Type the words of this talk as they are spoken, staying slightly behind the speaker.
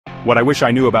What I wish I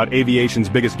knew about aviation's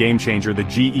biggest game changer, the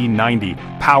GE-90,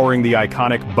 powering the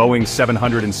iconic Boeing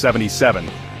 777.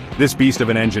 This beast of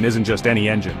an engine isn't just any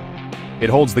engine.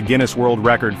 It holds the Guinness World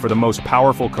Record for the most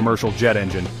powerful commercial jet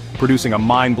engine, producing a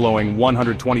mind-blowing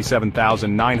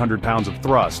 127,900 pounds of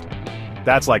thrust.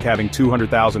 That's like having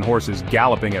 200,000 horses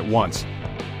galloping at once.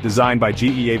 Designed by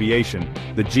GE Aviation,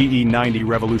 the GE-90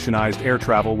 revolutionized air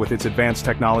travel with its advanced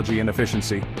technology and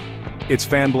efficiency. Its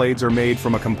fan blades are made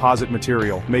from a composite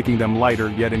material, making them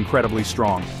lighter yet incredibly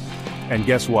strong. And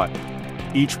guess what?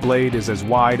 Each blade is as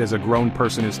wide as a grown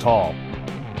person is tall.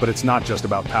 But it's not just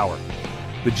about power.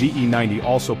 The GE-90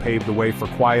 also paved the way for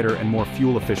quieter and more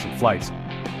fuel-efficient flights.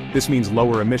 This means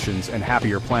lower emissions and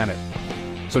happier planet.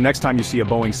 So next time you see a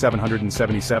Boeing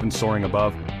 777 soaring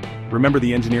above, remember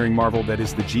the engineering marvel that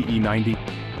is the GE-90.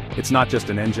 It's not just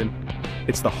an engine,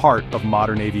 it's the heart of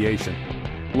modern aviation.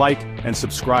 Like and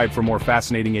subscribe for more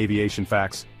fascinating aviation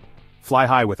facts. Fly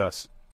high with us.